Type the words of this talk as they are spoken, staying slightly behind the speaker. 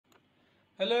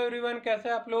Hello everyone, कैसे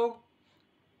हैं आप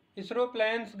लोग। ISRO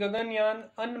plans Gaganyaan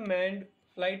unmanned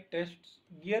flight tests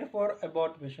gear for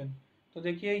Abbott mission. तो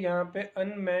देखिए यहाँ पे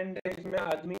अनमैन्ड है, इसमें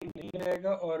आदमी नहीं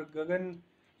रहेगा और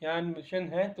गगनयान मिशन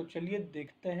है। तो चलिए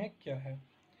देखते हैं क्या है।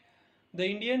 The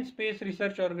Indian space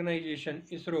research organisation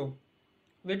ISRO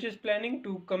which is planning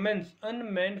to commence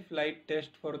unmanned flight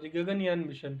test for the Gaganyaan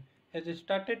mission, has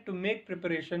started to make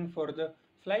preparation for the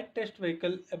flight test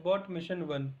vehicle abort mission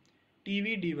 1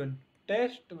 TVD1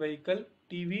 test vehicle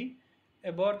TV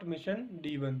abort mission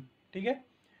D1। ठीक है।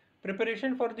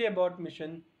 Preparation for the abort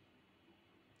mission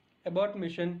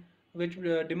which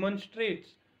demonstrates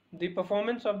the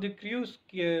performance of the crew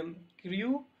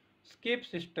scape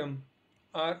system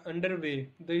are underway,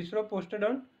 the ISRO posted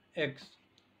on X.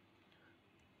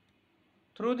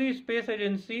 Though the space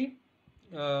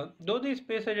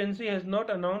agency has not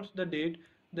announced the date,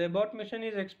 the abort mission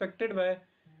is expected by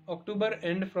October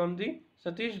end from the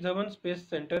Satish Dhawan Space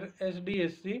Center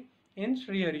 (SDSC) in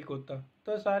Sriharikota।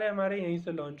 तो सारे हमारे यहीं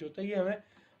से launch होते हैं, ये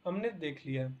हमने देख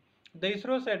लिया। The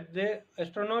ISRO said the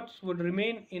astronauts would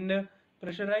remain in a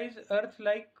pressurized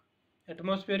Earth-like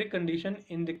atmospheric condition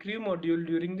in the crew module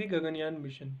during the Gaganyaan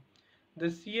mission. The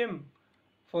CM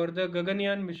for the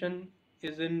Gaganyaan mission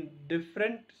is in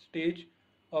different stage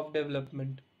of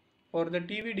development. For the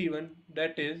TVD1,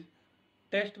 that is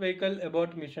Test Vehicle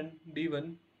Abort Mission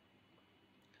D1,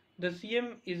 the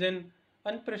CM is an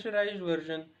unpressurized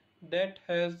version that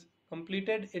has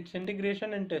completed its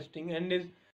integration and testing and is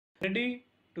ready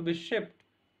to be shipped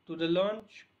to the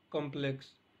launch complex.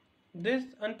 This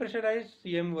unpressurized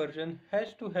CM version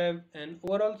has to have an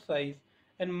overall size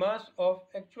and mass of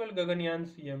actual Gaganyaan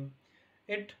CM.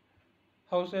 It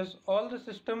houses all the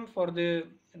system for the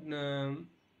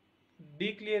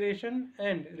deceleration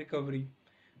and recovery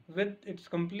with its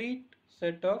complete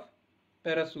set of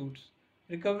parachutes,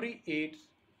 recovery aids,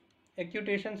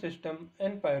 एक्यूटेशन system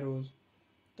and पायरोज।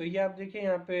 तो ये आप देखिए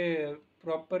यहाँ पे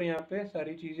proper यहाँ पे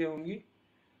सारी चीज़ें होंगी।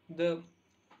 The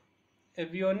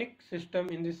avionic system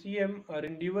in the CM are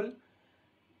in dual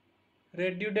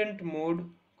redundant mode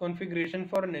configuration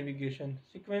for navigation,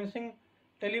 sequencing,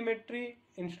 telemetry,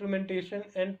 instrumentation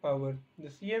and power. The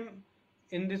CM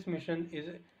in this mission is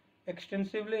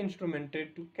extensively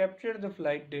instrumented to capture the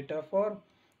flight data for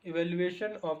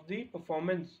evaluation of the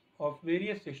performance of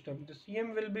various systems. The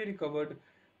CM will be recovered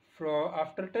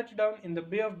after touchdown in the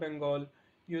Bay of Bengal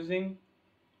using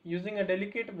a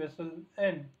delicate vessel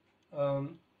and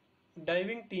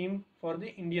diving team for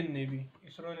the Indian Navy।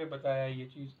 ISRO ने बताया ये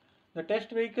चीज़। The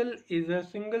test vehicle is a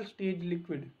single stage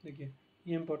liquid, देखिए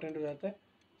ये important हो जाता है,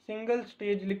 single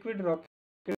stage liquid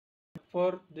rocket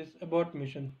for this abort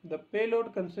mission. The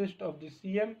payload consists of the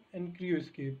CM and crew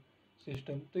escape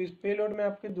system। तो इस payload में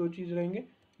आपके दो चीज़ रहेंगे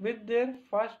with their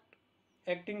fast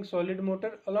acting solid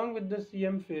motor along with the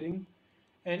CM fairing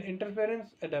and interference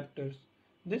adapters.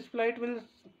 This flight will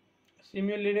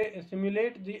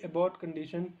simulate the abort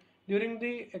condition during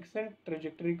the ascent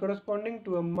trajectory corresponding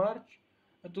to a Mach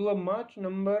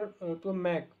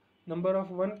number of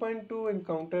 1.2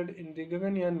 encountered in the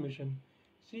Gaganyaan mission.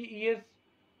 CES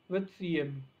with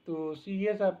CM, तो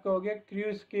CES आपका हो गया crew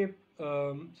escape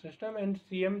system and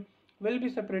CM will be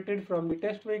separated from the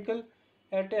test vehicle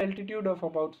at an altitude of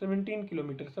about 17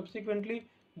 km. Subsequently,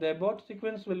 the abort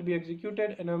sequence will be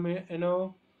executed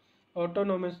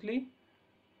autonomously,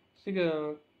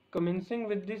 commencing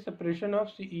with the separation of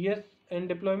CES and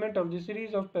deployment of the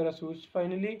series of parachutes,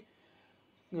 finally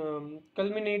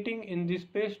culminating in the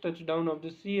space touchdown of the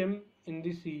CM in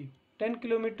the sea 10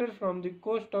 km from the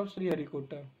coast of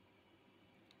Sriharikota।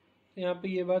 तो यहाँ पे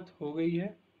ये बात हो गई है,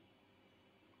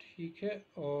 ठीक है।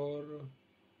 और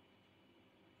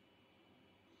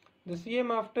the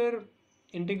CM after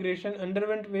integration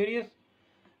underwent various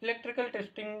electrical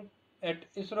testing at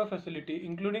ISRO facility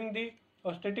including the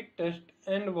static test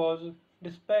and was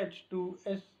dispatched to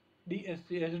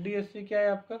SDSC। SDSC क्या है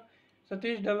आपका?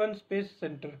 Satish Dhawan Space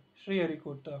Center,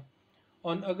 Sriharikota,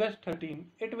 on August 13.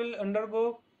 It will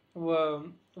undergo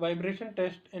vibration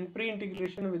test and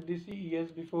pre-integration with the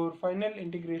CES before final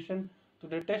integration to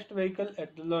the test vehicle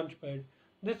at the launch pad.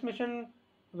 This mission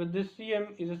with this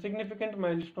CM is a significant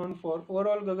milestone for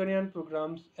overall Gaganyaan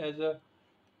programs as a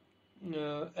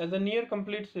near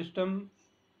complete system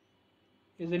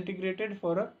is integrated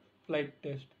for a flight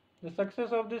test. The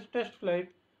success of this test flight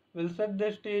will set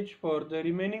the stage for the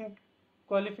remaining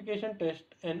qualification test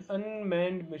and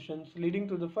unmanned missions leading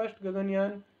to the first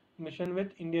Gaganyaan mission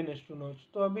with Indian astronauts।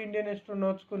 तो अभी Indian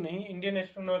astronauts को नहीं, Indian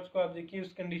astronauts को आप देखिए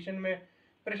उस condition में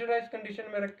pressurise condition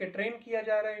में रख के ट्रेन किया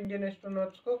जा रहा है इंडियन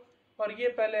एस्ट्रोनॉट्स को, और ये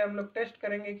पहले हम लोग टेस्ट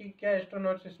करेंगे कि क्या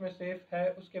एस्ट्रोनॉट्स इसमें सेफ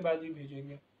है, उसके बाद ही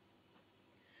भेजेंगे।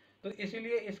 तो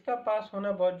इसीलिए इसका पास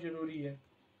होना बहुत ज़रूरी है।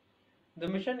 The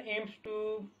mission aims to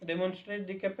demonstrate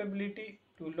the capability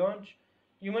to launch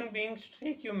human beings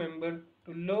 3Q member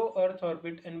to low Earth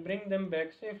orbit and bring them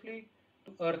back safely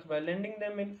to Earth by landing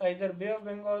them in either Bay of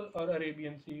Bengal or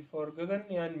Arabian Sea for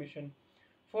Gaganyaan mission.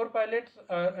 4 pilots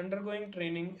are undergoing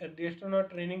training at the astronaut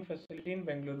training facility in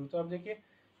Bengaluru. तो आप देखिए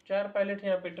 4 pilot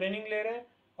यहाँ पे training ले रहे हैं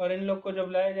और इन लोग को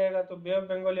जब लाया जाएगा तो बे ऑफ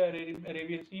बंगाल या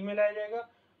अरेबियन सी में लाया जाएगा।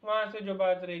 वहाँ से जो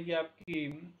बात रहेगी आपकी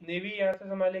नेवी यहाँ से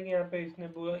संभालेगी। यहाँ पे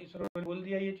इसरो ने बोल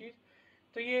दिया ये चीज़।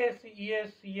 तो ये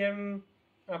CES CM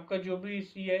आपका जो भी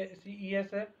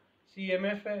CES है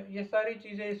CMF है, ये सारी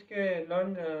चीज़ें इसके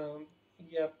लॉन्च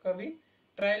ये आपका भी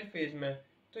ट्रायल फेज में है।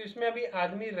 तो इसमें अभी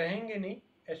आदमी रहेंगे नहीं,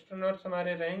 एस्ट्रोनॉट्स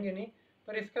हमारे रहेंगे नहीं,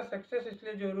 पर इसका सक्सेस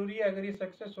इसलिए ज़रूरी है। अगर ये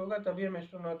सक्सेस होगा तभी हम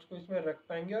एस्ट्रोनॉट्स को इसमें रख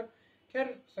पाएंगे। और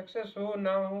खैर सक्सेस हो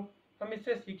ना हो हम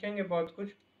इससे सीखेंगे बहुत कुछ।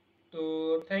 तो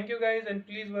thank you guys and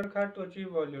please work hard to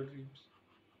achieve all your dreams.